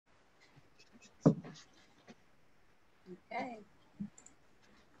Okay.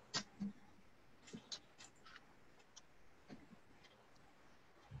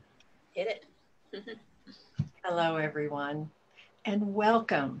 Hit it. Hello, everyone, and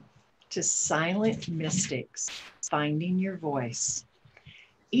welcome to Silent Mystics, Finding Your Voice.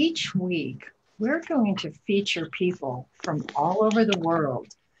 Each week, we're going to feature people from all over the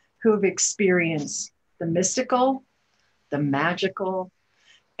world who have experienced the mystical, the magical,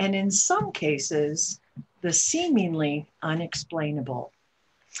 and in some cases, the seemingly unexplainable.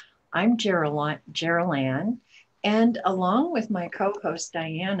 I'm Jeryl Anne, and along with my co host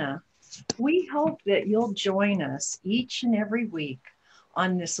Diana, we hope that you'll join us each and every week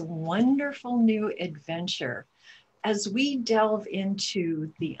on this wonderful new adventure as we delve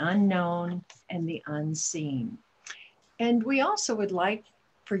into the unknown and the unseen. And we also would like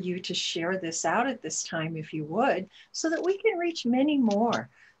for you to share this out at this time, if you would, so that we can reach many more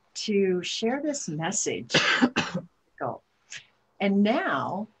to share this message. And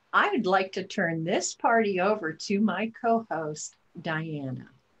now I'd like to turn this party over to my co host, Diana.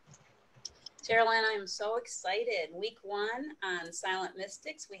 Jeryl Anne, I am so excited. Week 1 on Silent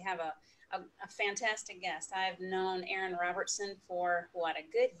Mystics, we have a fantastic guest. I've known Erin Robertson for, a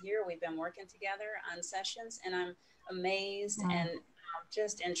good year. We've been working together on sessions, and I'm amazed and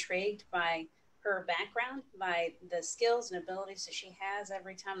just intrigued by her background, by the skills and abilities that she has.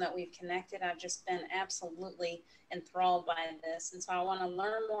 Every time that we've connected, I've just been absolutely enthralled by this. And so I want to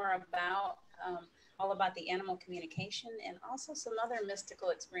learn more about all about the animal communication and also some other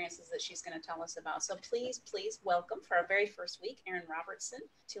mystical experiences that she's going to tell us about. So please welcome for our very first week, Erin Robertson,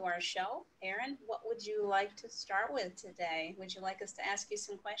 to our show. Erin, what would you like to start with today? Would you like us to ask you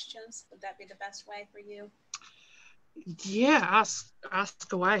some questions? Would that be the best way for you? Yeah,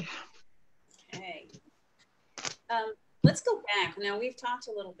 ask away. Okay. Let's go back. Now, we've talked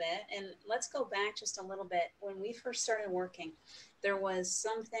a little bit, and let's go back just a little bit. When we first started working, there was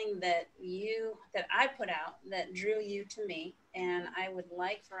something that I put out that drew you to me, and I would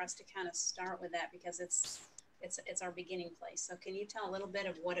like for us to kind of start with that because it's our beginning place. So can you tell a little bit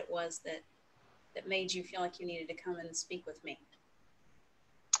of what it was that made you feel like you needed to come and speak with me?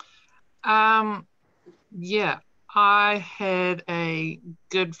 Yeah, I had a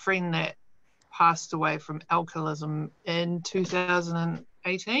good friend that passed away from alcoholism in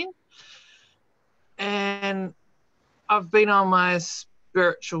 2018, and I've been on my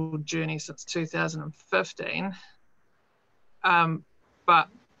spiritual journey since 2015, but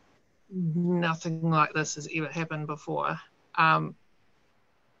nothing like this has ever happened before.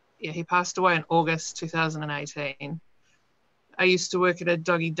 He passed away in August 2018. I used to work at a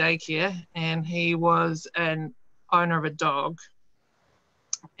doggy daycare, and he was an owner of a dog,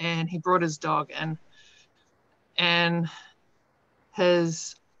 and he brought his dog in, and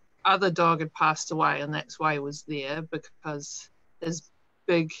his other dog had passed away, and that's why he was there, because his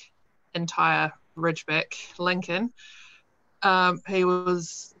big entire Ridgeback Lincoln, he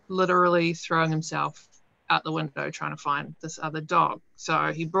was literally throwing himself out the window trying to find this other dog.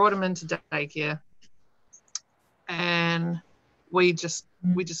 So he brought him into daycare, and we just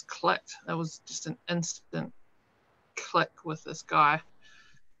clicked. It was just an instant click with this guy,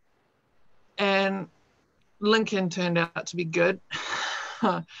 and Lincoln turned out to be good.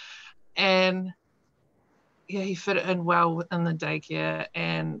 And he fit in well within the daycare,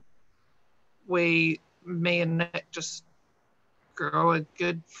 and me and Nick just grew a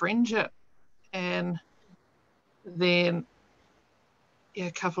good friendship. And then I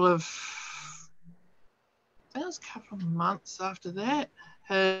think it was a couple of months after that,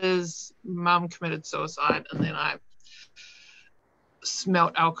 his mum committed suicide, and then I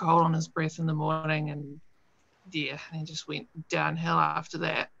smelt alcohol on his breath in the morning, and he just went downhill after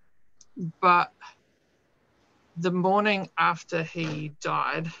that. But the morning after he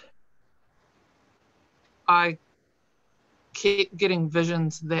died, I kept getting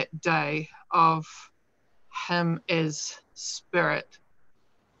visions that day of him as spirit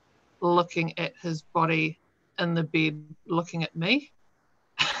looking at his body in the bed, looking at me.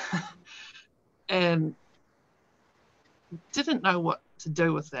 And didn't know what to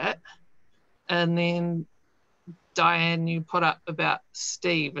do with that. And then Diane, you put up about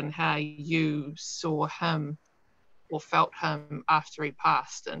Steve and how you saw him or felt him after he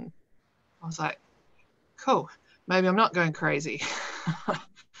passed, and I was like, cool, maybe I'm not going crazy.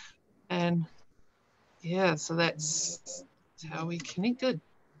 And so that's how we connected.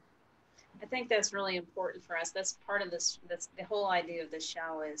 I think that's really important for us. That's part of this. That's the whole idea of this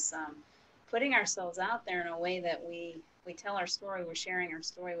show is putting ourselves out there in a way that we tell our story. We're sharing our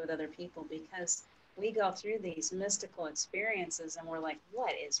story with other people, because we go through these mystical experiences and we're like,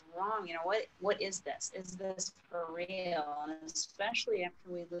 what is wrong? You know, what is this? Is this for real? And especially after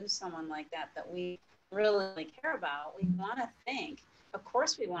we lose someone like that we really care about, we want to think, of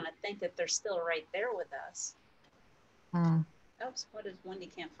course we want to think that they're still right there with us. Oops, what is Wendy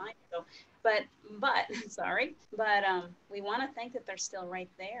can't find? So, but sorry, but we want to think that they're still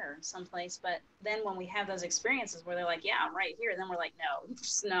right there someplace. But then when we have those experiences where they're like, yeah, I'm right here, then we're like, no,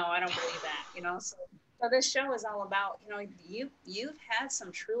 I don't believe that, you know. So this show is all about, you know, you've had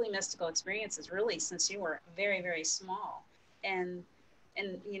some truly mystical experiences really since you were very, very small, and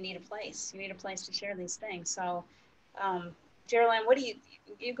you need a place. You need a place to share these things. So, Jeryl Anne, what do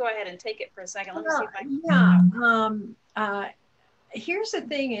you go ahead and take it for a second? Let me see if I can. Here's the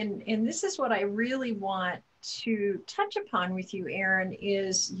thing, and this is what I really want to touch upon with you, Erin,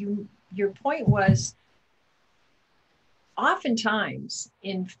 is your point was oftentimes,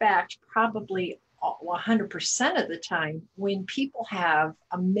 in fact, probably 100% of the time, when people have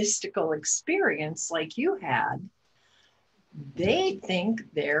a mystical experience like you had, they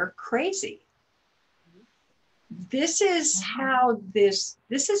think they're crazy. This is how this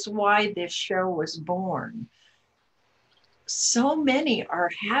is why this show was born. So many are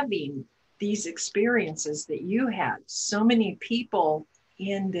having these experiences that you had. So many people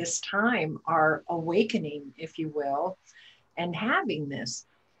in this time are awakening, if you will, and having this.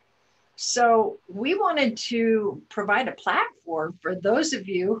 So we wanted to provide a platform for those of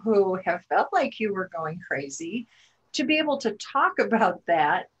you who have felt like you were going crazy to be able to talk about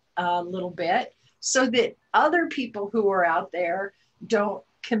that a little bit so that other people who are out there don't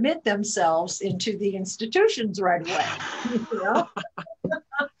commit themselves into the institutions right away. You know?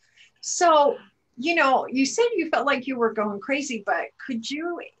 So, you know, you said you felt like you were going crazy, but could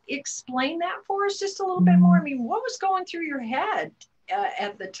you explain that for us just a little bit more? I mean, what was going through your head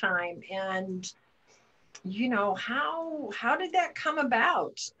at the time? And, you know, how did that come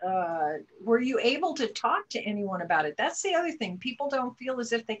about? Were you able to talk to anyone about it? That's the other thing. People don't feel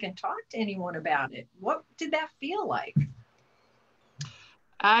as if they can talk to anyone about it. What did that feel like?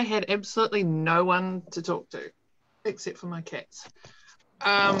 I had absolutely no one to talk to except for my cats.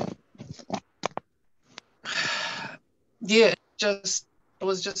 Yeah, it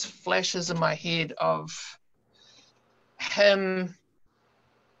was just flashes in my head of him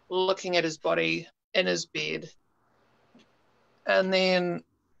looking at his body in his bed, and then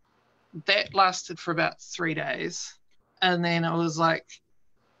that lasted for about 3 days, and then it was like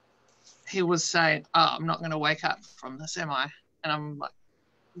he was saying, I'm not going to wake up from this, am I? And I'm like,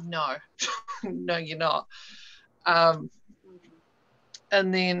 no. No, you're not. And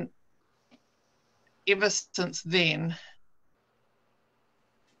then ever since then,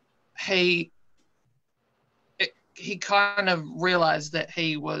 he kind of realized that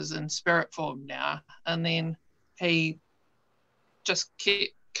he was in spirit form now, and then he just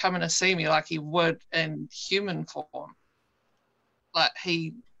kept coming to see me like he would in human form. Like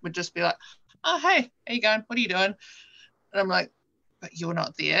he would just be like, oh, hey, how you going? What are you doing? And I'm like, but you're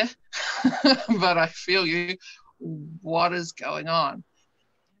not there. But I feel you. What is going on?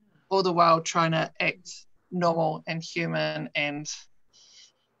 All the while trying to act normal and human and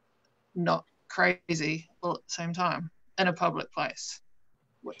not crazy all at the same time in a public place,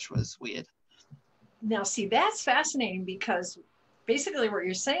 which was weird. Now, see, that's fascinating because basically what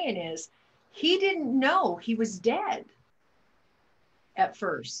you're saying is he didn't know he was dead at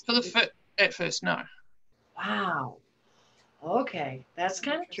first. At first, no. Wow. Okay, that's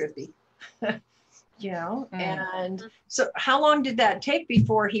kind of trippy. You know, and so how long did that take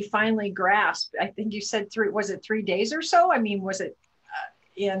before he finally grasped? I think you said 3 days or so? I mean, was it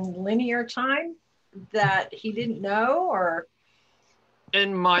in linear time that he didn't know, or?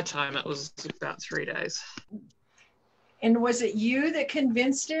 In my time, it was about 3 days. And was it you that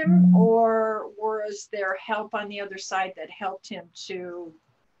convinced him, or was there help on the other side that helped him to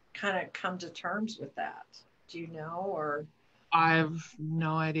kind of come to terms with that? Do you know, or? I have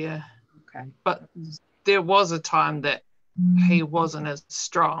no idea. Okay. But there was a time that he wasn't as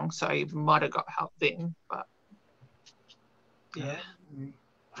strong, so he might have got help then. But yeah.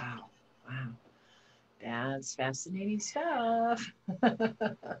 Wow. That's fascinating stuff.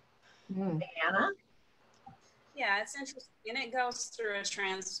 Diana? Yeah, it's interesting. And it goes through a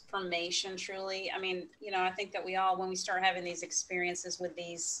transformation, truly. I mean, you know, I think that we all, when we start having these experiences with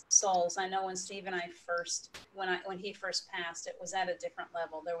these souls, I know when Steve and I first, when he first passed, it was at a different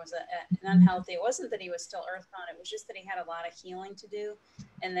level. There was an unhealthy, it wasn't that he was still earthbound, it was just that he had a lot of healing to do.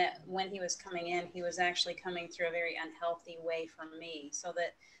 And that when he was coming in, he was actually coming through a very unhealthy way for me. So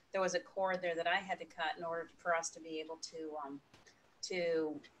that there was a cord there that I had to cut in order for us to be able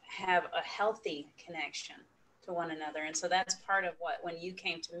to have a healthy connection to one another. And so that's part of what, when you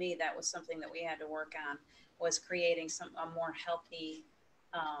came to me, that was something that we had to work on, was creating a more healthy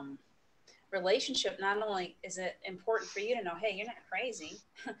relationship. Not only is it important for you to know, hey, you're not crazy,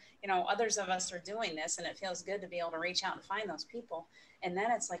 others of us are doing this, and it feels good to be able to reach out and find those people. And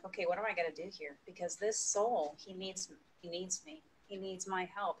then it's like, okay, what do I got to do here? Because this soul, he needs me. He needs my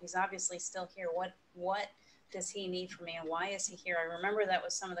help. He's obviously still here. What does he need from me, and why is he here? I remember that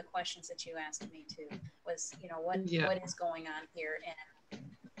was some of the questions that you asked me too, was, what is going on here?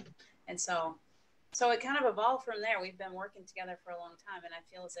 And so it kind of evolved from there. We've been working together for a long time, and I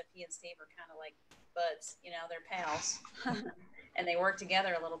feel as if he and Steve are kind of like buds, they're pals and they work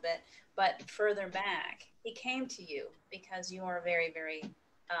together a little bit. But further back, he came to you because you are very, very,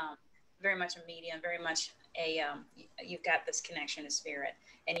 very much a medium, very much you've got this connection to spirit,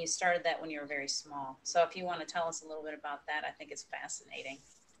 and you started that when you were very small. So if you want to tell us a little bit about that, I think it's fascinating.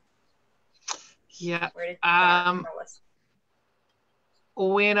 Yeah. Where did you start? Tell us.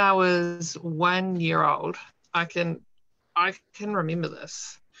 When I was 1 year old, I can remember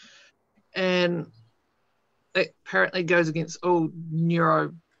this, and it apparently goes against all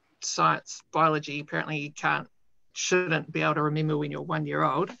neuroscience, biology. Apparently you shouldn't be able to remember when you're 1 year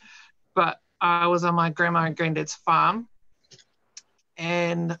old. But I was on my grandma and granddad's farm,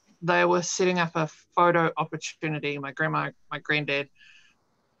 and they were setting up a photo opportunity. My grandma, my granddad,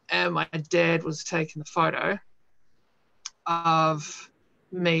 and my dad was taking the photo of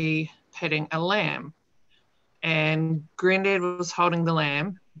me petting a lamb. And granddad was holding the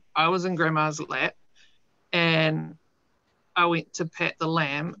lamb. I was in grandma's lap, and I went to pet the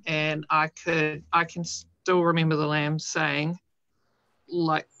lamb, and I can still remember the lamb saying,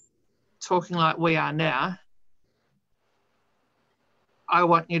 like, talking like we are now, I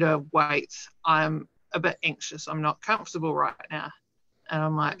want you to wait. I'm a bit anxious. I'm not comfortable right now. And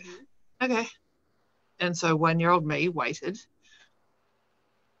I'm like, okay. And so 1 year old me waited.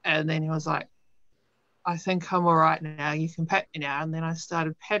 And then he was like, I think I'm all right now. You can pet me now. And then I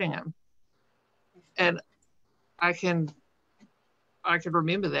started petting him. And I can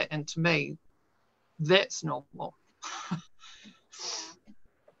remember that. And to me, that's normal.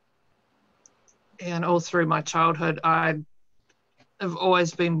 And all through my childhood, I have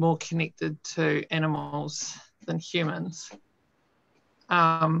always been more connected to animals than humans.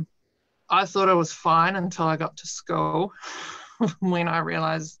 I thought I was fine until I got to school when I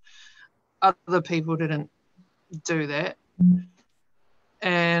realized other people didn't do that.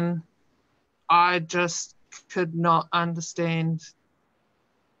 And I just could not understand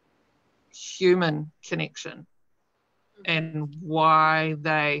human connection and why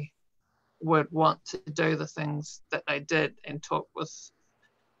they would want to do the things that they did and talk with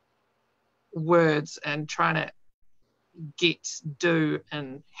words and trying to get, do,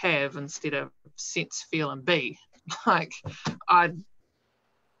 and have instead of sense, feel, and be. Like, I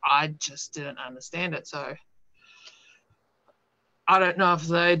just didn't understand it. So I don't know if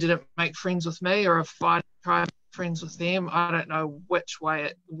they didn't make friends with me or if I tried to make friends with them. I don't know which way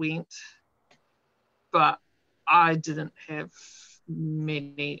it went, but I didn't have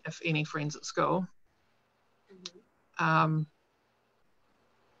many, if any, friends at school. And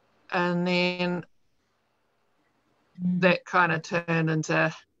then that kind of turned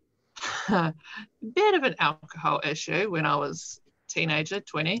into a bit of an alcohol issue when I was a teenager,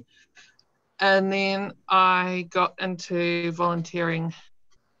 20. And then I got into volunteering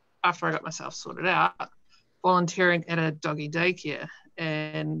after I got myself sorted out, volunteering at a doggy daycare.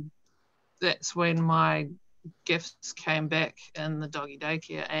 And that's when my gifts came back in the doggy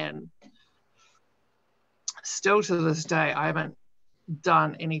daycare. And still to this day, I haven't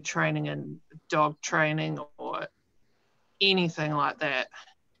done any training in dog training or anything like that.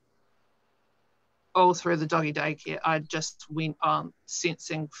 All through the doggy daycare, I just went on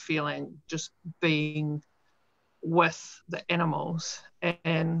sensing, feeling, just being with the animals.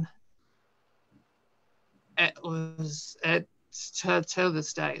 And it was, till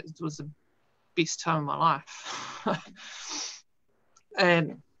this day, it was the best time of my life.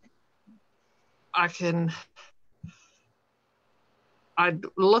 And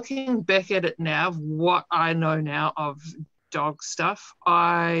looking back at it now, what I know now of dog stuff,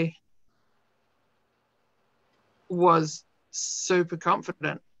 I was super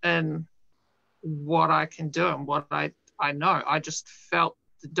confident in what I can do and what I know. I just felt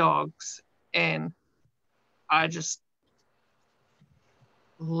the dogs and I just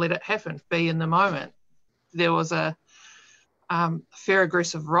let it happen, be in the moment. There was a fair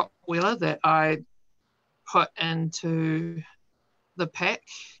aggressive Rottweiler that I put into the pack,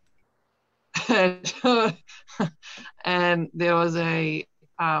 and there was a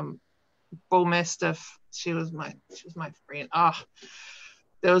bull mastiff. She was my friend.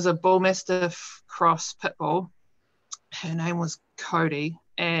 There was a bull mastiff cross pit bull. Her name was Cody,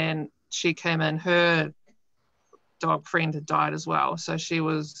 and she came in. Her dog friend had died as well, so she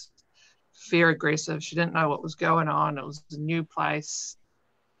was very aggressive. She didn't know what was going on. It was a new place.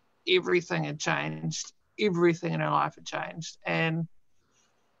 Everything had changed. Everything in her life had changed, and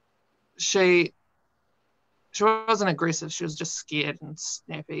she wasn't aggressive. She was just scared and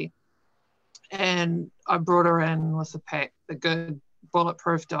snappy. And I brought her in with a pack, the good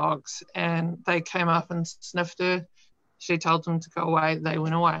bulletproof dogs, and they came up and sniffed her. She told them to go away. They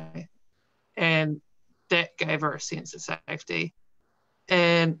went away, and that gave her a sense of safety.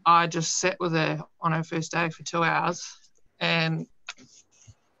 And I just sat with her on her first day for 2 hours, and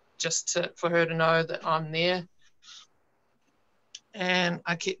just for her to know that I'm there. And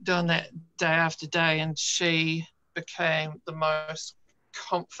I kept doing that day after day, and she became the most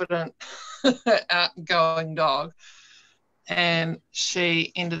confident, outgoing dog. And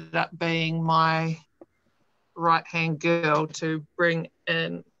she ended up being my right-hand girl to bring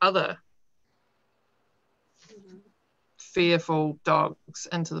in other fearful dogs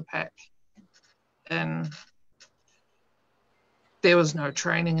into the pack. And there was no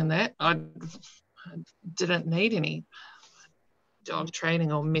training in that. I didn't need any dog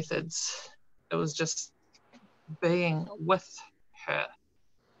training or methods. It was just being with her.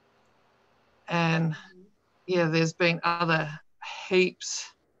 And yeah, there's been heaps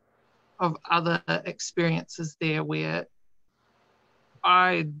of other experiences there where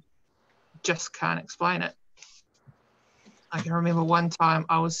I just can't explain it. I can remember one time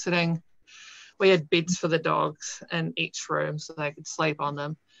I was sitting, we had beds for the dogs in each room so they could sleep on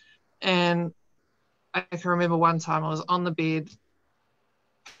them. And I can remember one time I was on the bed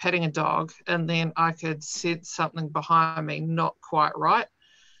petting a dog, and then I could sense something behind me not quite right.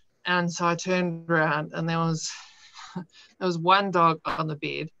 And so I turned around, and there was one dog on the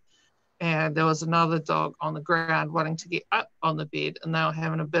bed, and there was another dog on the ground wanting to get up on the bed, and they were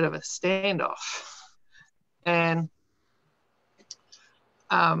having a bit of a standoff. And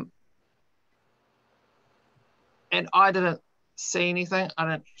I didn't see anything.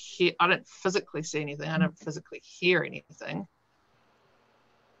 I didn't physically see anything. I didn't physically hear anything.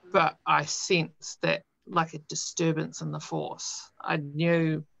 But I sensed that, like, a disturbance in the force. I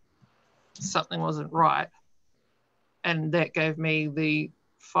knew something wasn't right. And that gave me the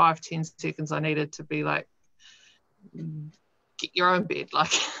 5-10 seconds I needed to be like, get your own bed,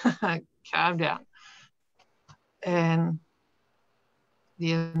 like, calm down. And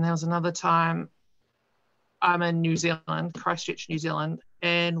yeah, and there was another time, I'm in New Zealand, Christchurch, New Zealand,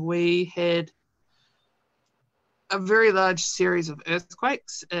 and we had a very large series of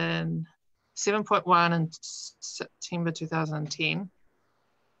earthquakes in 7.1 in September 2010.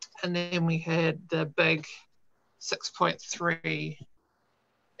 And then we had the big 6.3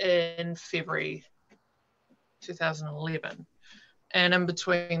 in February 2011. And in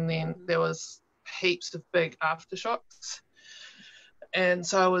between then, there was heaps of big aftershocks. And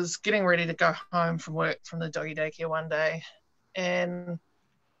so I was getting ready to go home from work from the doggy daycare one day, and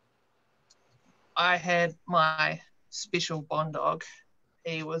I had my special bond dog.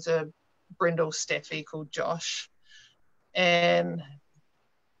 He was a brindle staffy called Josh, and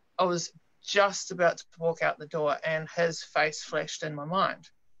I was just about to walk out the door, and his face flashed in my mind.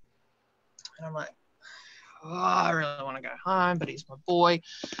 And I'm like, oh, I really want to go home, but he's my boy.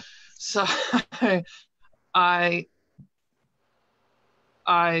 So I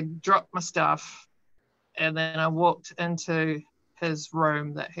dropped my stuff, and then I walked into his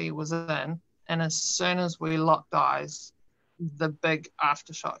room that he was in, and as soon as we locked eyes, the big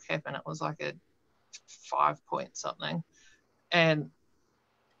aftershock happened. It was like a 5-point something, and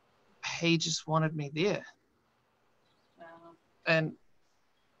he just wanted me there. Wow. And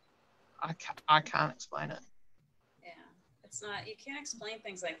I can't explain it. Yeah, it's not, you can't explain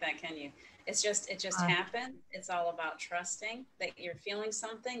things like that, can you? It just happened. It's all about trusting that you're feeling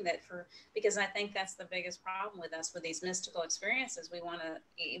something because I think that's the biggest problem with us with these mystical experiences. We want to,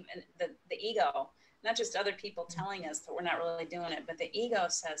 even the ego, not just other people telling us that we're not really doing it, but the ego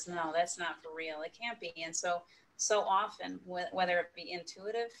says, no, that's not for real. It can't be. And so often, whether it be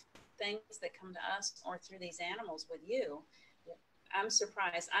intuitive things that come to us or through these animals with you, I'm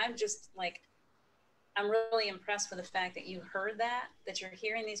surprised. I'm really impressed with the fact that you heard that you're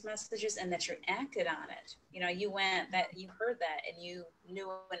hearing these messages and that you acted on it. You know, you heard that and you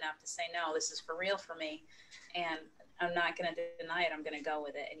knew enough to say, no, this is for real for me. And I'm not going to deny it. I'm going to go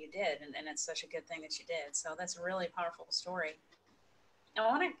with it. And you did. And it's such a good thing that you did. So that's a really powerful story. I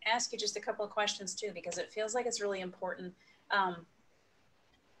want to ask you just a couple of questions too, because it feels like it's really important.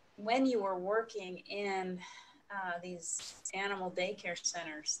 when you were working in these animal daycare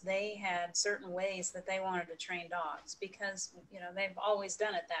centers, they had certain ways that they wanted to train dogs because, they've always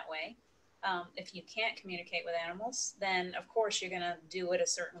done it that way. If you can't communicate with animals, then of course you're going to do it a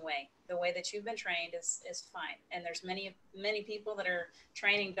certain way. The way that you've been trained is fine. And there's many people that are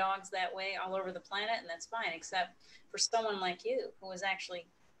training dogs that way all over the planet, and that's fine, except for someone like you who is actually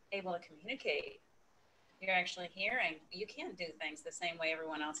able to communicate. You're actually hearing. You can't do things the same way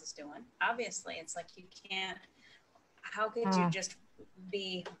everyone else is doing. Obviously, it's like you can't. How could you just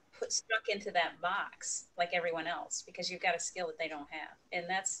be stuck into that box like everyone else because you've got a skill that they don't have? And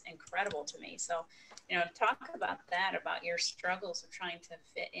that's incredible to me. So, talk about that, about your struggles of trying to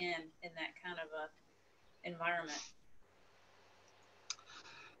fit in that kind of a environment.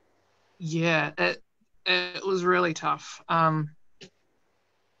 Yeah, it was really tough.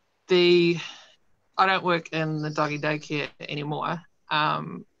 I don't work in the doggy daycare anymore.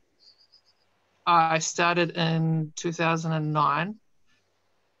 I started in 2009,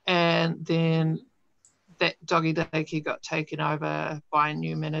 and then that doggy daycare got taken over by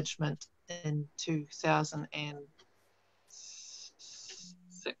new management in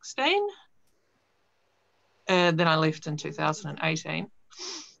 2016, and then I left in 2018.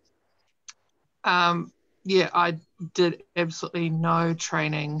 I did absolutely no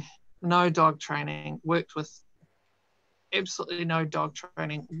training, no dog training, worked with absolutely no dog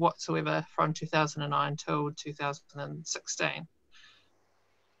training whatsoever from 2009 till 2016.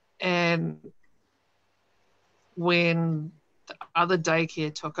 And when the other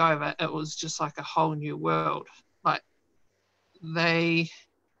daycare took over, it was just like a whole new world. Like,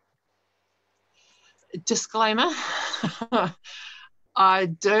 disclaimer, I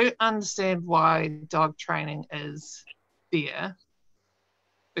do understand why dog training is there,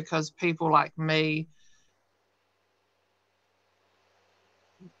 because people like me,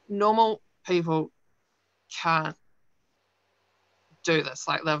 normal people, can't do this.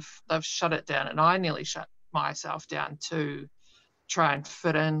 Like, they've shut it down, and I nearly shut myself down to try and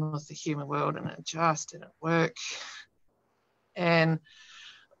fit in with the human world, and it just didn't work. And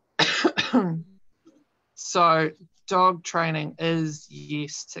so dog training is,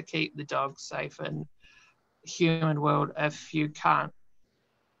 yes, to keep the dog safe in the human world if you can't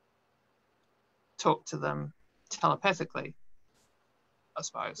talk to them telepathically, I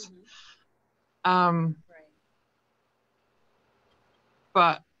suppose. Right.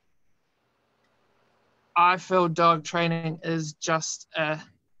 But I feel dog training is just a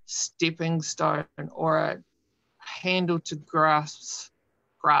stepping stone or a handle to grasp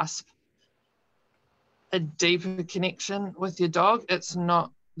a deeper connection with your dog. It's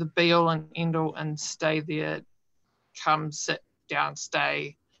not the be all and end all and stay there, come sit down,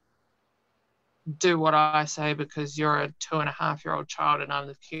 stay, do what I say because you're a 2.5-year-old child and I'm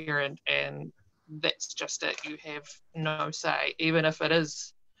the parent, and that's just it. You have no say, even if it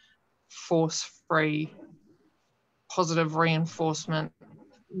is force-free, positive reinforcement,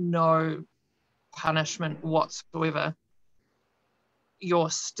 no punishment whatsoever. You're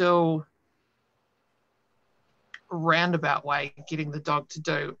still roundabout way getting the dog to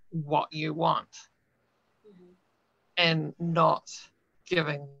do what you want, and not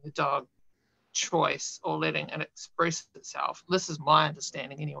giving the dog choice or letting it express itself. This is my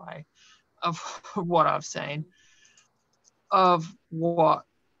understanding anyway of what I've seen of what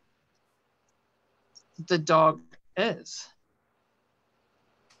the dog is.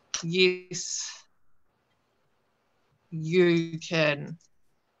 Yes, you can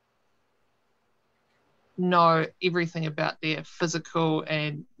know everything about their physical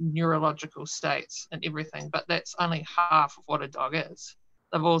and neurological states and everything, but that's only half of what a dog is.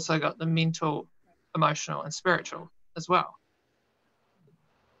 They've also got the mental, emotional, and spiritual as well.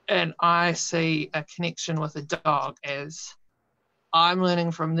 And I see a connection with a dog as I'm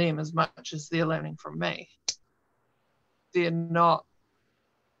learning from them as much as they're learning from me. They're not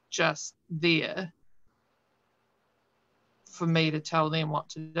just there for me to tell them what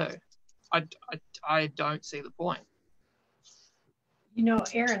to do. I don't see the point. You know,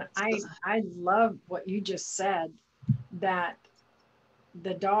 Erin, I love what you just said, that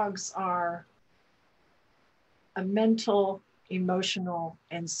the dogs are a mental, emotional,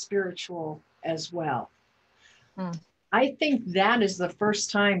 and spiritual as well. I think that is the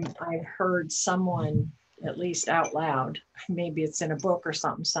first time I heard someone, at least out loud, maybe it's in a book or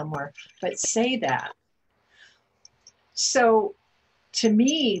something somewhere, but say that. So to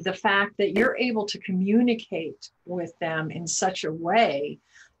me, the fact that you're able to communicate with them in such a way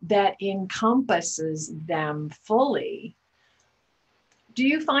that encompasses them fully, do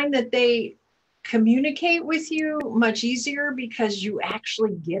you find that they communicate with you much easier because you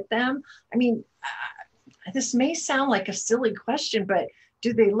actually get them? I mean, this may sound like a silly question, but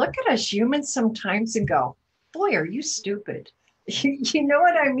do they look at us humans sometimes and go, boy, are you stupid? You know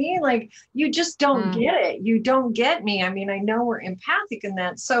what I mean? Like, you just don't get it. You don't get me. I mean, I know we're empathic in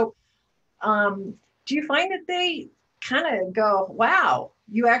that. So do you find that they kind of go, wow,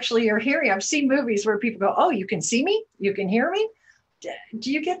 you actually are hearing? I've seen movies where people go, oh, you can see me? You can hear me?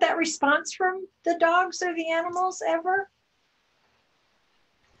 Do you get that response from the dogs or the animals ever?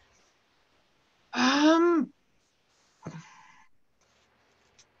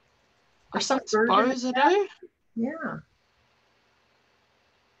 Or some I suppose I do. Yeah.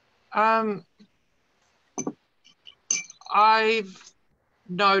 I've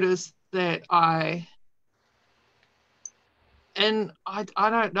noticed that I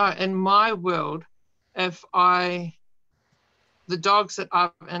don't know, in my world, the dogs that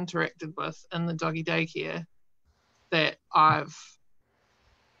I've interacted with in the doggy daycare that I've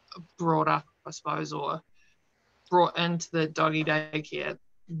brought up, I suppose, or brought into the doggy daycare,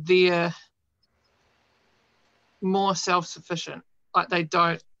 they're more self-sufficient. Like, they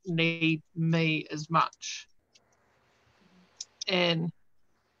don't need me as much. And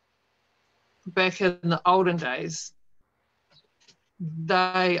back in the olden days,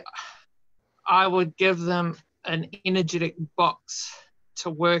 I would give them an energetic box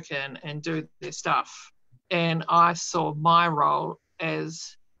to work in and do their stuff. And I saw my role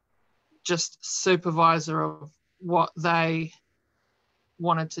as just supervisor of what they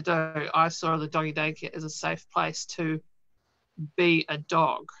wanted to do. I saw the doggy daycare as a safe place to be a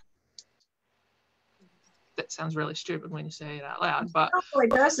dog. That sounds really stupid when you say it out loud, but no,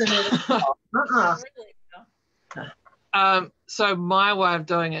 it doesn't. So my way of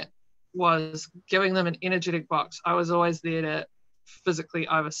doing it was giving them an energetic box. I was always there to physically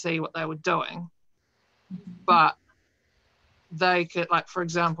oversee what they were doing, but they could, like, for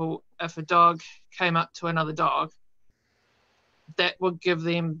example, if a dog came up to another dog, that would give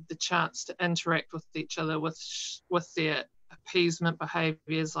them the chance to interact with each other with their appeasement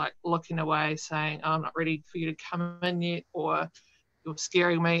behaviors, like looking away, saying, oh, I'm not ready for you to come in yet, or you're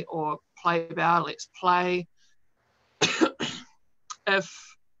scaring me, or play about, let's play.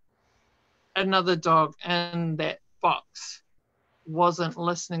 If another dog in that box wasn't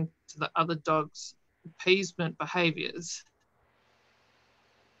listening to the other dog's appeasement behaviors,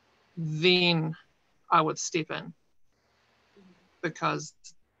 then I would step in, because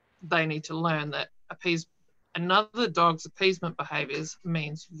they need to learn that another dog's appeasement behaviors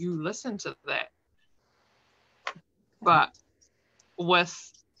means you listen to that. But with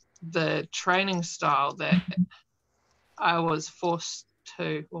the training style that I was forced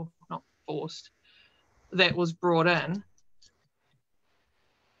to, well, not forced, that was brought in,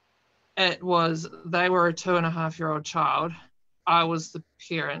 they were a 2.5-year-old child. I was the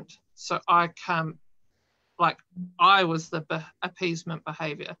parent. So I was the appeasement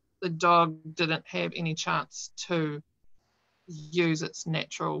behavior. The dog didn't have any chance to use its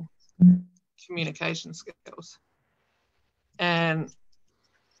natural communication skills. And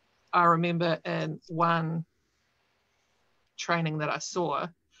I remember in one training that I saw,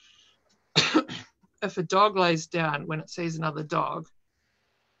 if a dog lays down when it sees another dog,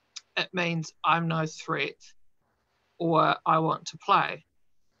 it means I'm no threat or I want to play.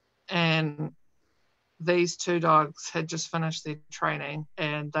 And these two dogs had just finished their training,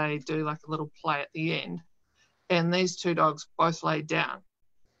 and they do like a little play at the end. And these two dogs both laid down.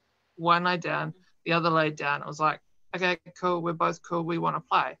 One laid down, the other laid down. I was like, okay, cool, we're both cool, we want to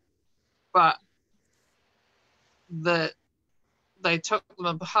play. But they took them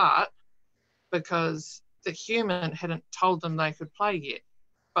apart because the human hadn't told them they could play yet,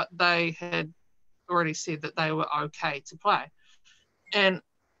 but they had already said that they were okay to play. And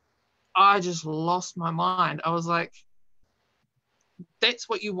I just lost my mind. I was like, that's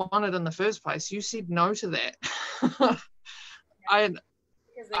what you wanted in the first place. You said no to that. They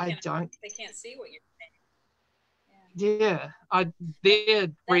can't see what you're saying. Yeah. Their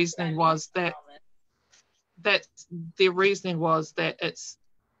reasoning was that it's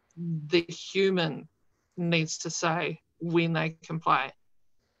the human needs to say when they can play.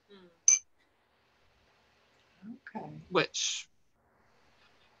 Okay. Which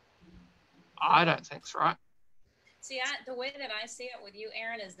I don't think's right. See, the way that I see it with you,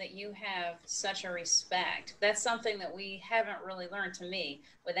 Erin, is that you have such a respect. That's something that we haven't really learned. To me,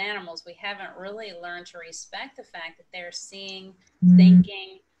 with animals, we haven't really learned to respect the fact that they're seeing,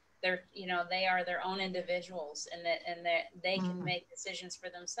 thinking, they're, you know, they are their own individuals, and that they can make decisions for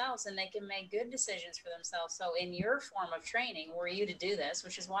themselves, and they can make good decisions for themselves. So in your form of training, were you to do this,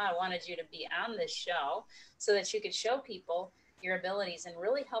 which is why I wanted you to be on this show, so that you could show people your abilities and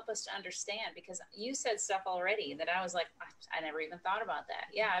really help us to understand, because you said stuff already that I was like, I never even thought about that.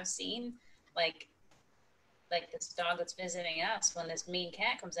 Yeah, I've seen like this dog that's visiting us, when this mean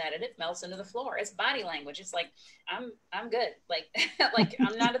cat comes at it, it melts into the floor. It's body language. It's like, I'm good. Like, like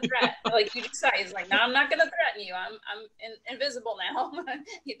I'm not a threat. Like you just say, it's like, no, I'm not going to threaten you. I'm invisible now.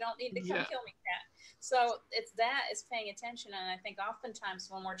 You don't need to come kill me, cat. So it's paying attention. And I think oftentimes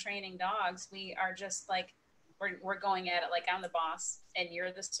when we're training dogs, we are just like, we're going at it like I'm the boss and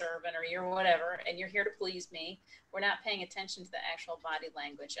you're the servant, or you're whatever, and you're here to please me. We're not paying attention to the actual body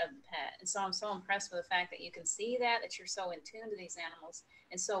language of the pet. And so I'm so impressed with the fact that you can see that you're so in tune to these animals.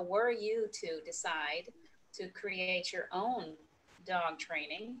 And so were you to decide to create your own dog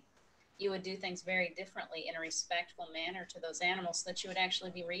training, you would do things very differently in a respectful manner to those animals, so that you would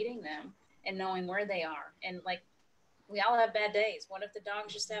actually be reading them and knowing where they are. And like, we all have bad days. What if the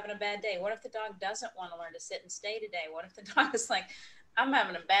dog's just having a bad day? What if the dog doesn't want to learn to sit and stay today? What if the dog is like, I'm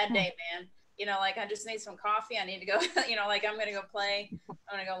having a bad day, man. You know, like I just need some coffee. I need to go, you know, like I'm going to go play.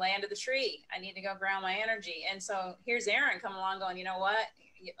 I'm going to go lay under the tree. I need to go ground my energy. And so here's Erin coming along going, you know what?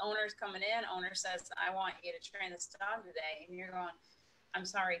 Owner's coming in. Owner says, I want you to train this dog today. And you're going, I'm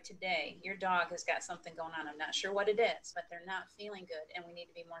sorry, today your dog has got something going on. I'm not sure what it is, but they're not feeling good, and we need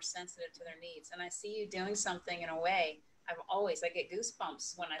to be more sensitive to their needs. And I see you doing something in a way, I get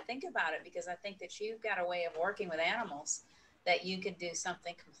goosebumps when I think about it, because I think that you've got a way of working with animals that you could do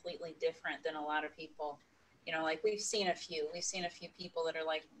something completely different than a lot of people. You know, like we've seen a few people that are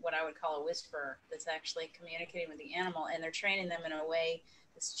like what I would call a whisperer, that's actually communicating with the animal, and they're training them in a way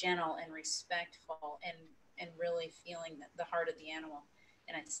that's gentle and respectful, and really feeling the heart of the animal.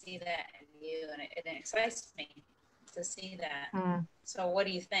 And I see that in you, and it excites me to see that. So what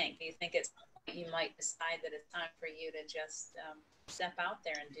do you think? Do you think you might decide that it's time for you to just step out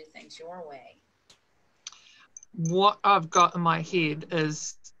there and do things your way? What I've got in my head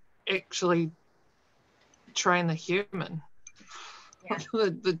is actually train the human. Yeah.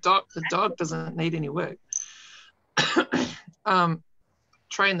 the dog doesn't need any work.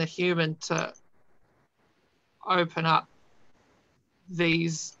 Train the human to open up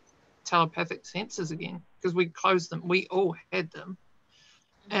these telepathic senses again, because we closed them. We all had them,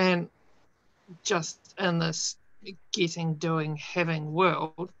 and just in this getting, doing, having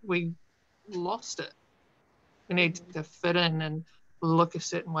world, we lost it. We need to fit in and look a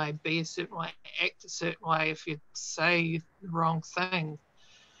certain way, be a certain way, act a certain way. If you say the wrong thing,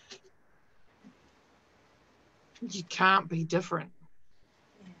 you can't be different.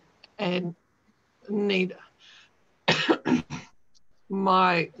 And need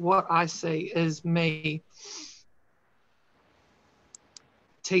what I see is me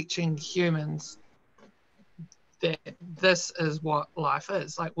teaching humans that this is what life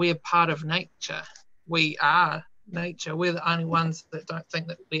is. Like, we're part of nature. We are nature. We're the only ones that don't think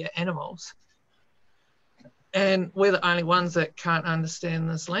that we're animals. And we're the only ones that can't understand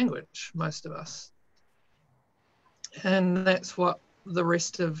this language, most of us. And that's what the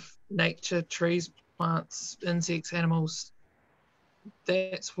rest of nature, trees, plants, insects, animals,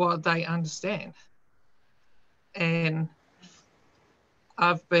 that's what they understand. And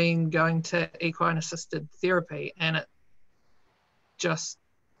I've been going to equine assisted therapy, and it just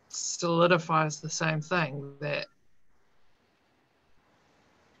solidifies the same thing, that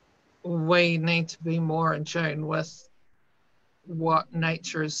we need to be more in tune with what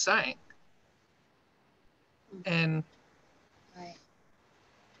nature is saying. And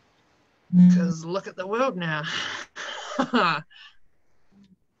because look at the world now.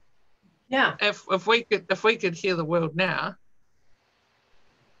 Yeah. If we could hear the world now,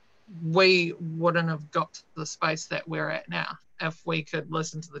 we wouldn't have got to the space that we're at now. If we could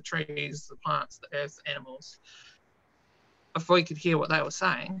listen to the trees, the plants, the earth, animals, if we could hear what they were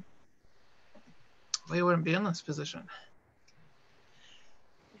saying, we wouldn't be in this position.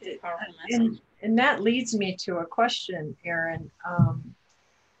 And that leads me to a question, Erin.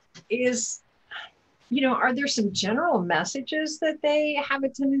 Are there some general messages that they have a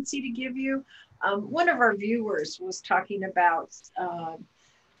tendency to give you? One of our viewers was talking about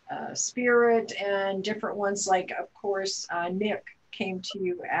spirit and different ones, like, of course, Nick came to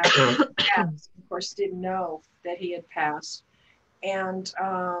you after he passed, of course, didn't know that he had passed. And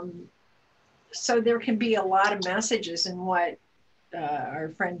so there can be a lot of messages, and what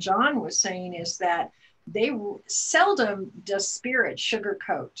our friend John was saying is that they seldom does spirit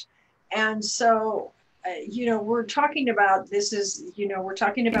sugarcoat. And so we're talking about, this is, we're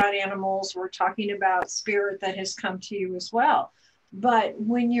talking about animals, we're talking about spirit that has come to you as well. But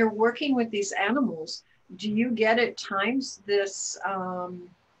when you're working with these animals, do you get at times this,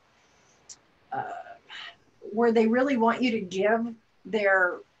 where they really want you to give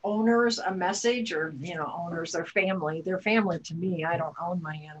their owners a message, or owners, their family to me? I don't own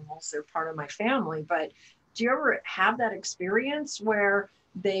my animals, they're part of my family. But do you ever have that experience where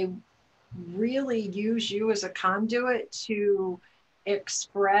they really use you as a conduit to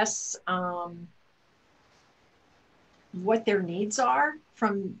express what their needs are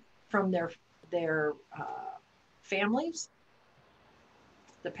from their families,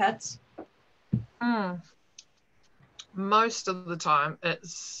 the pets? Most of the time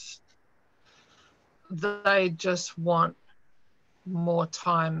it's they just want more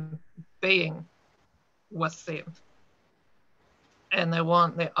time being with them, and they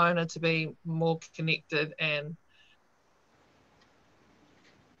want their owner to be more connected. And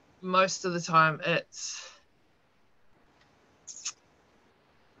most of the time it's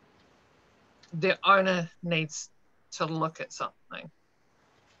their owner needs to look at something.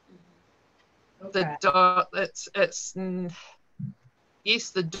 Okay. The dog, it's yes,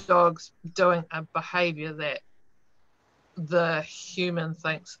 the dog's doing a behavior that the human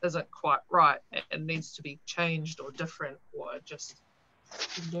thinks isn't quite right and needs to be changed or different, or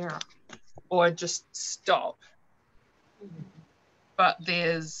just stop. But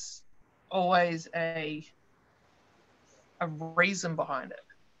there's always a reason behind it,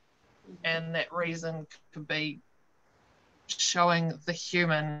 and that reason could be showing the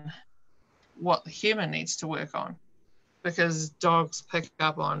human what the human needs to work on, because dogs pick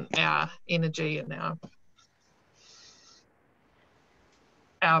up on our energy and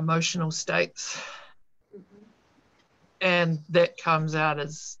our emotional states, and that comes out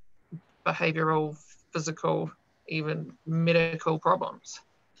as behavioral, physical, even medical problems.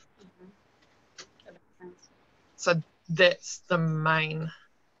 So that's the main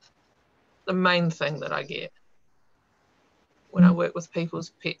thing that I get when I work with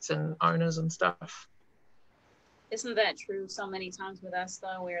people's pets and owners and stuff. Isn't that true so many times with us,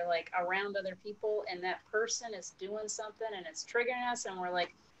 though? We're like around other people and that person is doing something and it's triggering us, and we're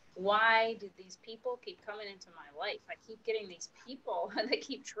like, why do these people keep coming into my life? I keep getting these people and they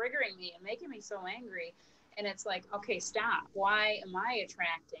keep triggering me and making me so angry. And it's like, okay, stop. Why am I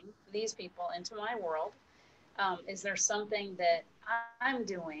attracting these people into my world? Is there something that I'm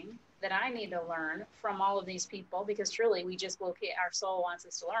doing that I need to learn from all of these people? Because truly, we just will, our soul wants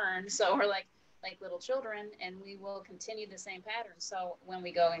us to learn. So we're like little children, and we will continue the same pattern. So when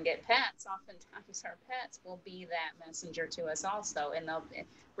we go and get pets, oftentimes our pets will be that messenger to us also. And they'll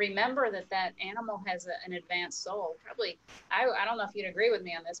remember that animal has an advanced soul. Probably, I don't know if you'd agree with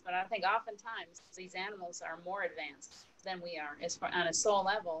me on this, but I think oftentimes these animals are more advanced than we are as far on a soul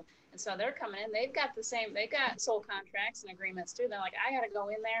level. And so they're coming in, they've got soul contracts and agreements too. They're like, I got to go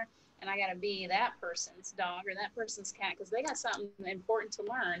in there and I got to be that person's dog or that person's cat, because they got something important to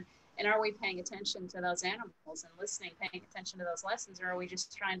learn. And are we paying attention to those animals and listening, paying attention to those lessons, or are we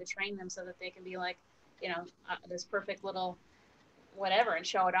just trying to train them so that they can be like, this perfect little whatever and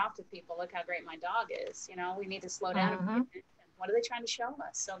show it off to people? Look how great my dog is. We need to slow down and pay attention. What are they trying to show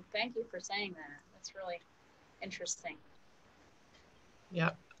us? So thank you for saying that. That's really interesting.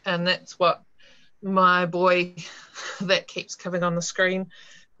 Yeah, and that's what my boy that keeps coming on the screen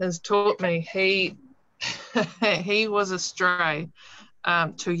has taught me. He was a stray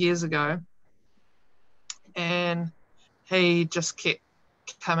 2 years ago, and he just kept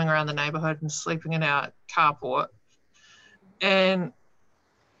coming around the neighborhood and sleeping in our carport. And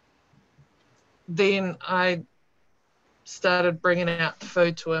then I started bringing out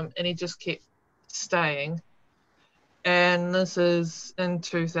food to him, and he just kept staying. And this is in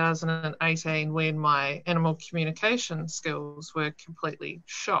 2018, when my animal communication skills were completely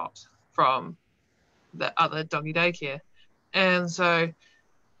shot from the other doggy daycare. And so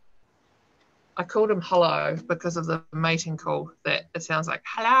I called him hello because of the mating call, that it sounds like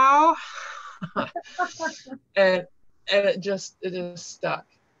hello. and it just stuck.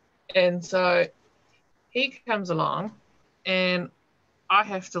 And so he comes along, and I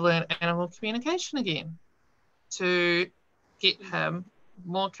have to learn animal communication again to get him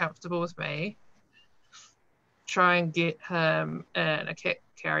more comfortable with me, try and get him in a cat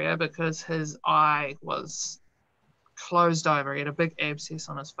carrier because his eye was closed over. He had a big abscess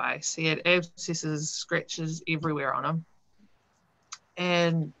on his face. He had abscesses, scratches everywhere on him.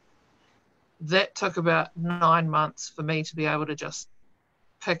 And that took about 9 months for me to be able to just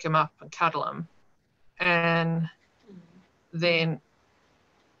pick him up and cuddle him. And then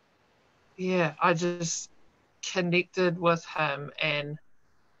yeah, I just connected with him and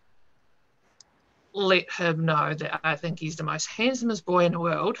let him know that I think he's the most handsomest boy in the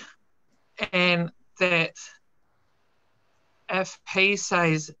world, and that if he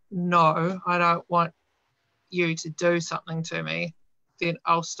says, no, I don't want you to do something to me, then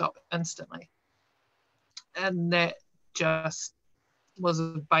I'll stop instantly. And that just was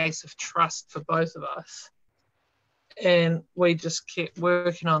a base of trust for both of us. And we just kept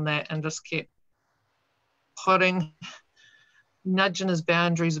working on that and just kept nudging his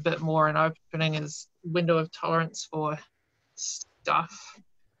boundaries a bit more and opening his window of tolerance for stuff.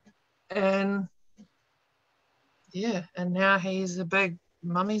 And yeah, and now he's a big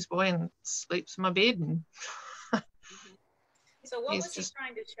mummy's boy and sleeps in my bed. And so what was he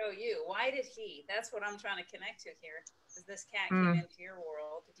trying to show you? Why did he? That's what I'm trying to connect to here. As this cat came into your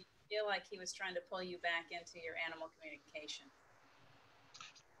world, did you feel like he was trying to pull you back into your animal communication?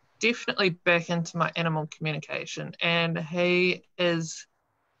 Definitely back into my animal communication. And he is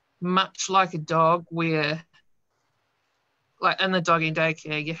much like a dog, where, like in the doggy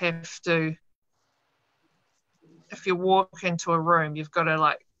daycare, you have to, if you walk into a room, you've got to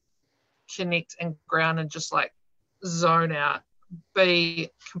like connect and ground and just like zone out, be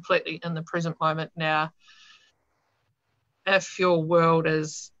completely in the present moment. Now, if your world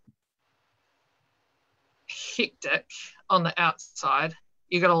is hectic on the outside,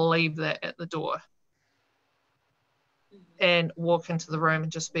 you got to leave that at the door and walk into the room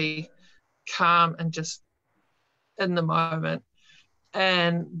and just be calm and just in the moment.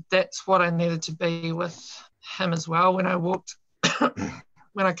 And that's what I needed to be with him as well. When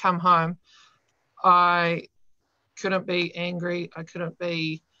I come home, I couldn't be angry, I couldn't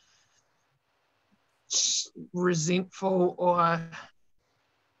be resentful or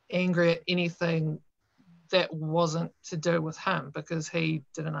angry at anything that wasn't to do with him, because he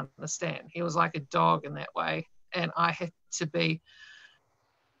didn't understand. He was like a dog in that way, and I had to be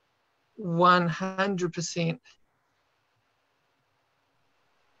 100%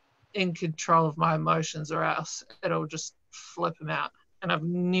 in control of my emotions, or else it'll just flip him out. And I've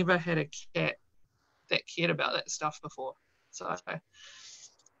never had a cat that cared about that stuff before. So,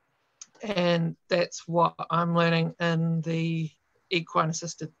 and that's what I'm learning in the equine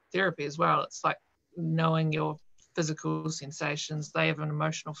assisted therapy as well. It's like knowing your physical sensations, they have an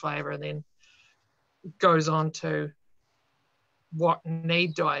emotional flavor, and then goes on to what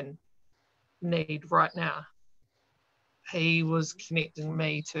need do I need right now. He was connecting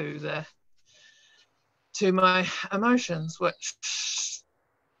me to my emotions, which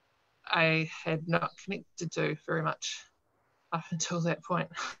I had not connected to very much up until that point.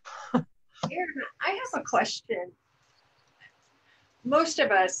 Erin, I have a question. Most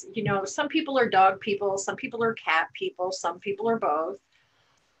of us, some people are dog people, some people are cat people, some people are both.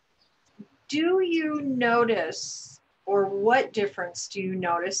 Do you notice, or what difference do you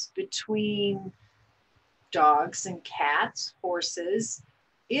notice between dogs and cats, horses?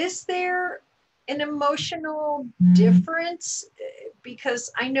 Is there an emotional difference?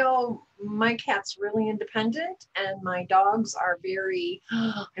 Because I know my cat's really independent and my dogs are very,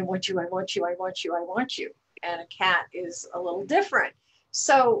 I want you, I want you, I want you, I want you. And a cat is a little different.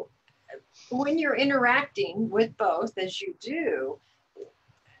 So when you're interacting with both, as you do,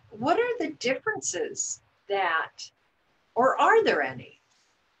 what are the differences or are there any?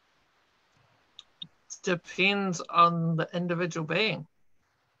 Depends on the individual being.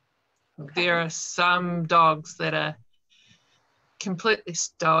 Okay. There are some dogs that are completely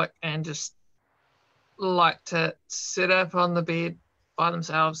stoic and just like to sit up on the bed by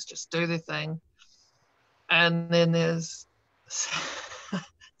themselves, just do their thing. And then there's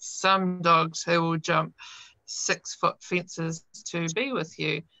some dogs who will jump 6-foot fences to be with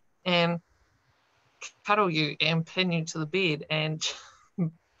you and cuddle you and pin you to the bed and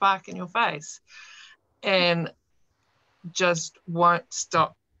bark in your face and just won't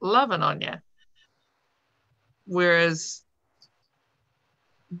stop loving on you. Whereas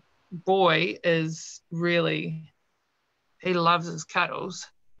boy is really, he loves his cuddles,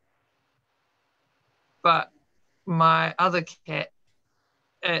 but my other cat,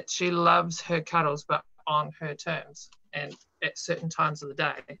 she loves her cuddles, but on her terms and at certain times of the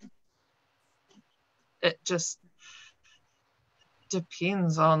day. It just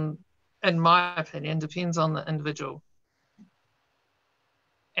depends on, in my opinion, depends on the individual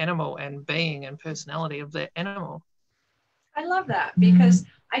animal and being and personality of that animal. I love that, because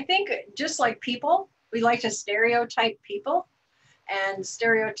I think just like people, we like to stereotype people and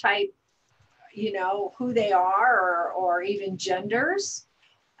stereotype, who they are or even genders.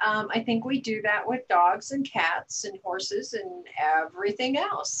 I think we do that with dogs and cats and horses and everything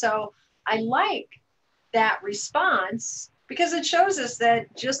else. So I like that response because it shows us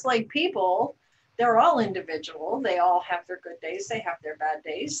that just like people, they're all individual. They all have their good days. They have their bad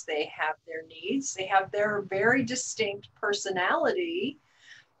days. They have their needs. They have their very distinct personality.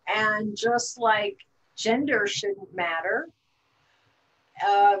 And just like gender shouldn't matter,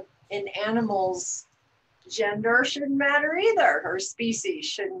 in animals, gender shouldn't matter either, or species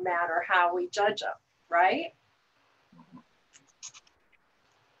shouldn't matter how we judge them, right?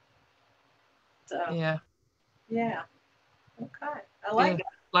 So, Yeah. Okay. I like it.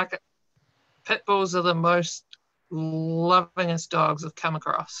 Like pit bulls are the most lovingest dogs I've come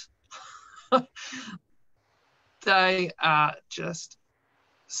across. They are just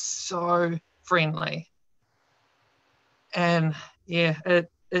so friendly. And yeah,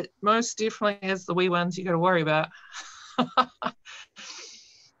 it most definitely is the wee ones you got to worry about. Do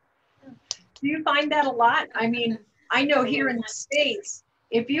you find that a lot? I mean, I know here in the States,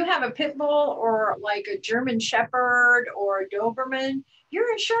 if you have a pit bull or like a German Shepherd or a Doberman, your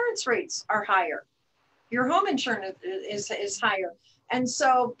insurance rates are higher. Your home insurance is higher. And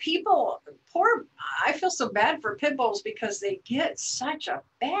so people, I feel so bad for pit bulls because they get such a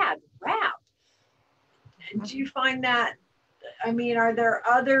bad rap. Do you find that, I mean, are there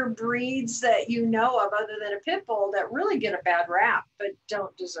other breeds that you know of other than a pit bull that really get a bad rap but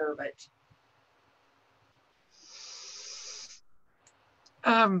don't deserve it?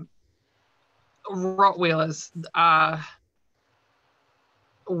 Rottweilers are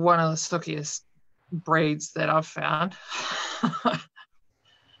one of the stickiest breeds that I've found.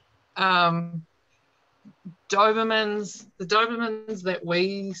 Dobermans, the Dobermans that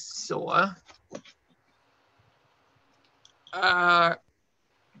we saw, I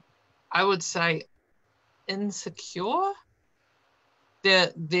would say insecure.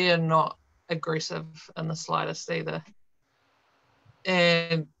 They're not aggressive in the slightest either.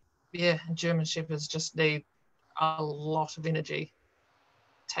 And yeah, German Shepherds just need a lot of energy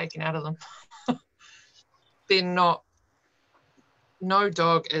taken out of them. They're not, no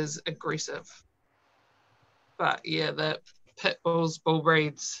dog is aggressive. But yeah, the pit bulls, bull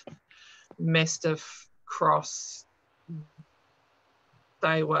breeds, Mastiff, Cross,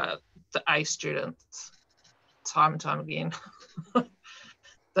 they were the A students time and time again.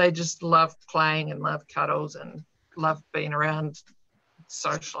 They just love playing and love cuddles and love being around,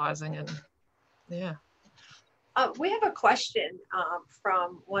 socializing, and yeah. We have a question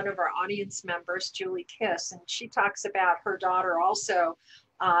from one of our audience members, Julie Kiss, and she talks about her daughter also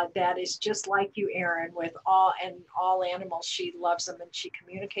that is just like you, Erin, with all animals. She loves them and she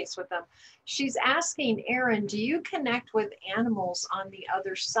communicates with them. She's asking, Erin, do you connect with animals on the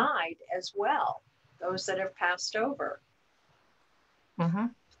other side as well, those that have passed over? Mm-hmm.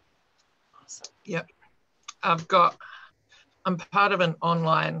 Awesome. Yep. I'm part of an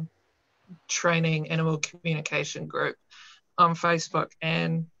online training animal communication group on Facebook,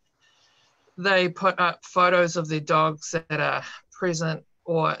 and they put up photos of their dogs that are present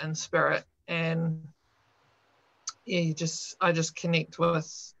or in spirit, and yeah, I just connect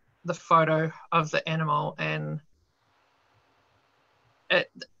with the photo of the animal, and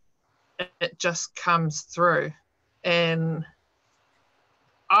it just comes through. And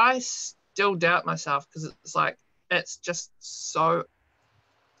I still doubt myself because it's like, it's just so,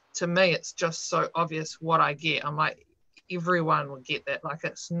 to me, it's just so obvious what I get. I'm like, everyone will get that. Like,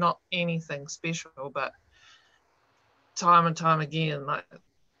 it's not anything special, but time and time again, like,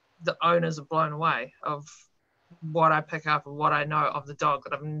 the owners are blown away of what I pick up and what I know of the dog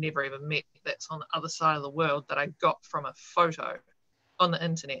that I've never even met, that's on the other side of the world, that I got from a photo on the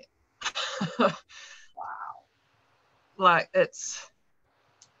internet. Wow. Like, it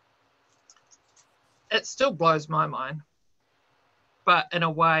still blows my mind, but in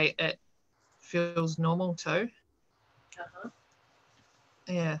a way it feels normal too. Uh-huh.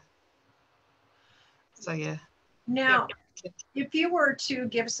 Yeah. So yeah. Now, if you were to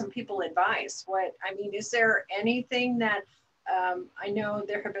give some people advice, is there anything that, I know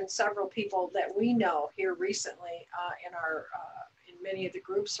there have been several people that we know here recently in many of the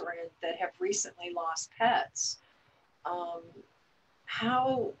groups we're in that have recently lost pets.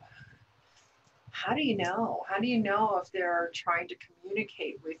 How do you know? How do you know if they're trying to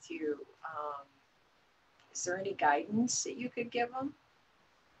communicate with you? Is there any guidance that you could give them?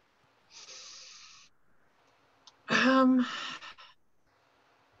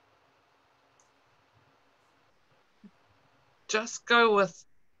 Just go with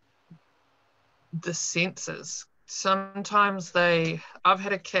the senses. Sometimes I've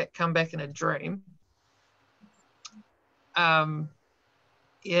had a cat come back in a dream. Yeah,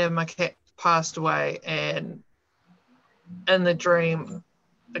 my cat passed away, and in the dream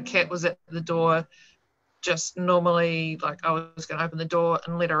the cat was at the door, just normally, like I was going to open the door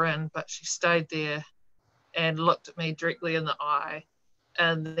and let her in, but she stayed there and looked at me directly in the eye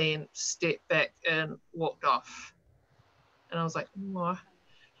and then stepped back and walked off. And I was like, what?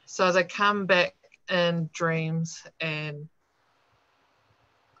 So as I come back in dreams, and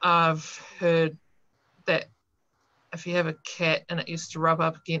I've heard that if you have a cat and it used to rub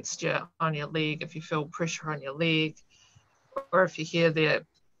up against you on your leg, if you feel pressure on your leg, or if you hear their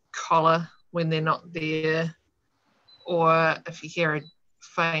collar when they're not there, or if you hear a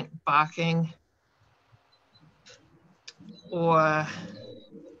faint barking, or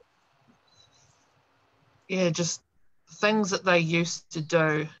just things that they used to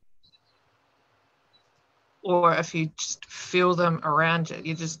do, or if you just feel them around you,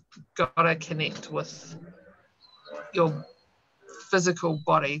 you just gotta connect with your physical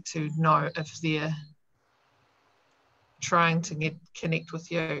body to know if they're trying to connect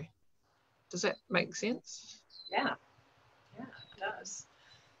with you. Does that make sense? Yeah, it does.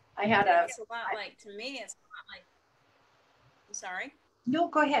 It's a lot like, to me, it's a lot like, I'm sorry. No,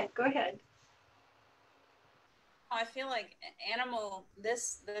 go ahead. I feel like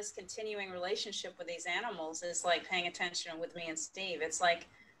this continuing relationship with these animals is like paying attention with me and Steve. It's like,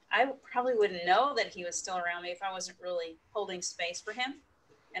 I probably wouldn't know that he was still around me if I wasn't really holding space for him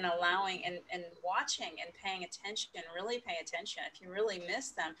and allowing and watching and paying attention, really pay attention. If you really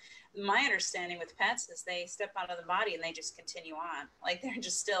miss them, my understanding with pets is they step out of the body and they just continue on. Like they're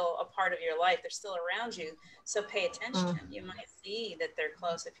just still a part of your life. They're still around you. So pay attention. You might see that they're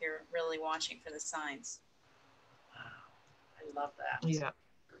close if you're really watching for the signs. I love that. Yeah.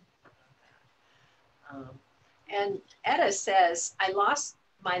 And Etta says, I lost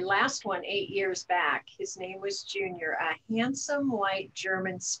my last one 8 years back. His name was Junior, a handsome white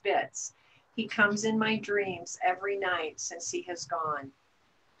German Spitz. He comes in my dreams every night since he has gone.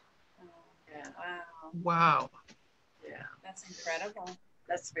 Yeah. Wow. Wow. Yeah. That's incredible.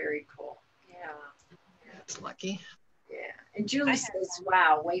 That's very cool. Yeah. That's lucky. Yeah. And Julie says,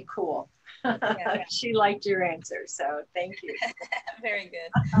 wow, way cool. Yeah. She liked your answer, so thank you. Very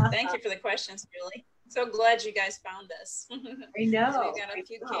good. Thank you for the questions, Julie. So glad you guys found us. I know. So we've got a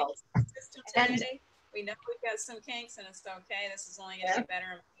few kinks in the system today. We know we've got some kinks, and it's okay. This is only going to get better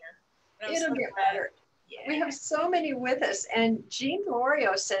and better. It'll get better. Yeah. We have so many with us. And Jean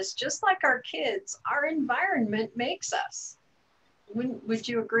Lorio says, just like our kids, our environment makes us. Would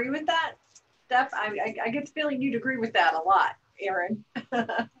you agree with that? Steph, I get the feeling you'd agree with that a lot, Erin.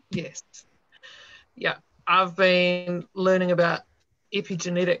 Yes. Yeah. I've been learning about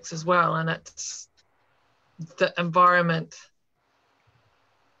epigenetics as well, and it's the environment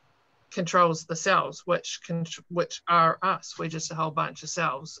controls the cells, which are us. We're just a whole bunch of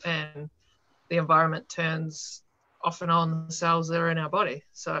cells, and the environment turns off and on the cells that are in our body.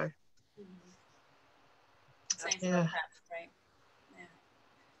 So same for pets, right?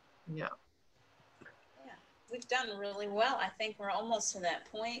 Yeah. We've done really well. I think we're almost to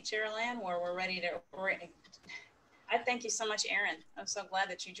that point, Jeryl Anne, where we're ready to. I thank you so much, Erin. I'm so glad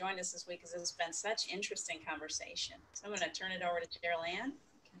that you joined us this week because it's been such interesting conversation. So I'm going to turn it over to Jeryl Anne.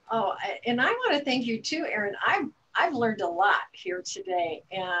 Oh, and I want to thank you too, Erin. I've learned a lot here today,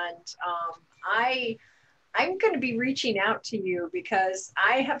 and I'm going to be reaching out to you because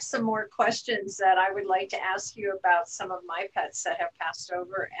I have some more questions that I would like to ask you about some of my pets that have passed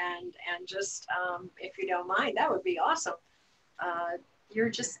over, and just if you don't mind, that would be awesome. You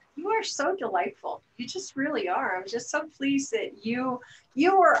are so delightful. You just really are. I'm just so pleased that you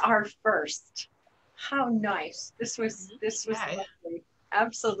were our first. How nice. This was lovely.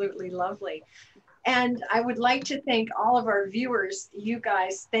 Absolutely lovely. And I would like to thank all of our viewers. You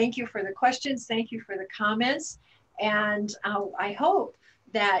guys, thank you for the questions. Thank you for the comments. And I hope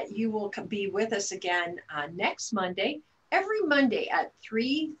that you will be with us again next Monday, every Monday at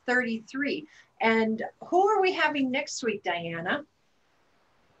 3:33. And who are we having next week, Diana?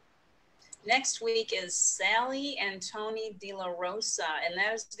 Next week is Sally and Tony De La Rosa, and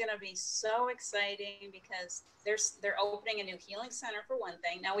that is going to be so exciting because they're opening a new healing center for one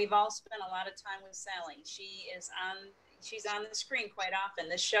thing. Now we've all spent a lot of time with Sally. She's on the screen quite often.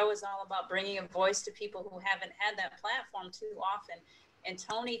 This show is all about bringing a voice to people who haven't had that platform too often. And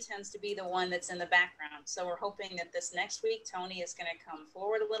Tony tends to be the one that's in the background. So we're hoping that this next week, Tony is going to come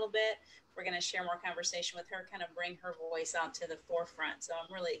forward a little bit. We're going to share more conversation with her, kind of bring her voice out to the forefront. So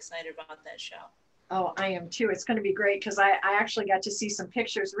I'm really excited about that show. Oh, I am too. It's going to be great because I actually got to see some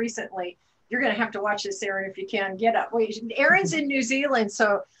pictures recently. You're going to have to watch this, Erin, if you can. Get up. Wait, Erin's in New Zealand,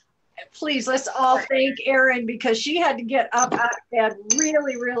 so Please, let's all thank Erin because she had to get up out of bed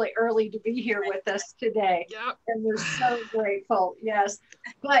really, really early to be here with us today. Yep. And we're so grateful. Yes.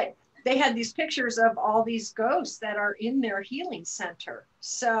 But they had these pictures of all these ghosts that are in their healing center.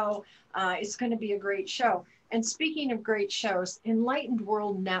 So it's going to be a great show. And speaking of great shows, Enlightened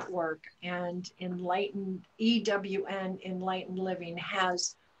World Network and Enlightened EWN, Enlightened Living,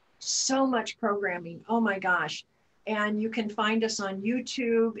 has so much programming. Oh my gosh. And you can find us on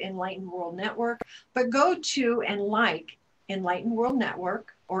YouTube, Enlightened World Network, but go to and like Enlightened World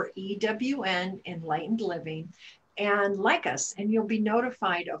Network or EWN, Enlightened Living, and like us, and you'll be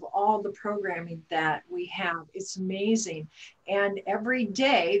notified of all the programming that we have. It's amazing. And every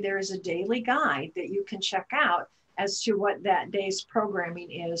day there is a daily guide that you can check out as to what that day's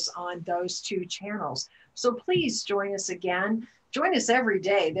programming is on those two channels. So please join us again. Join us every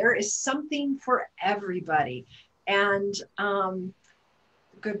day. There is something for everybody. And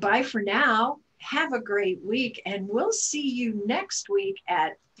goodbye for now. Have a great week. And we'll see you next week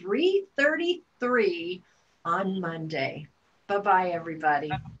at 3:33 on Monday. Bye-bye, everybody.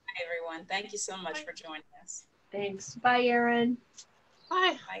 Bye, everyone. Thank you so much for joining us. Thanks. Bye, Erin.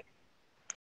 Bye. Bye.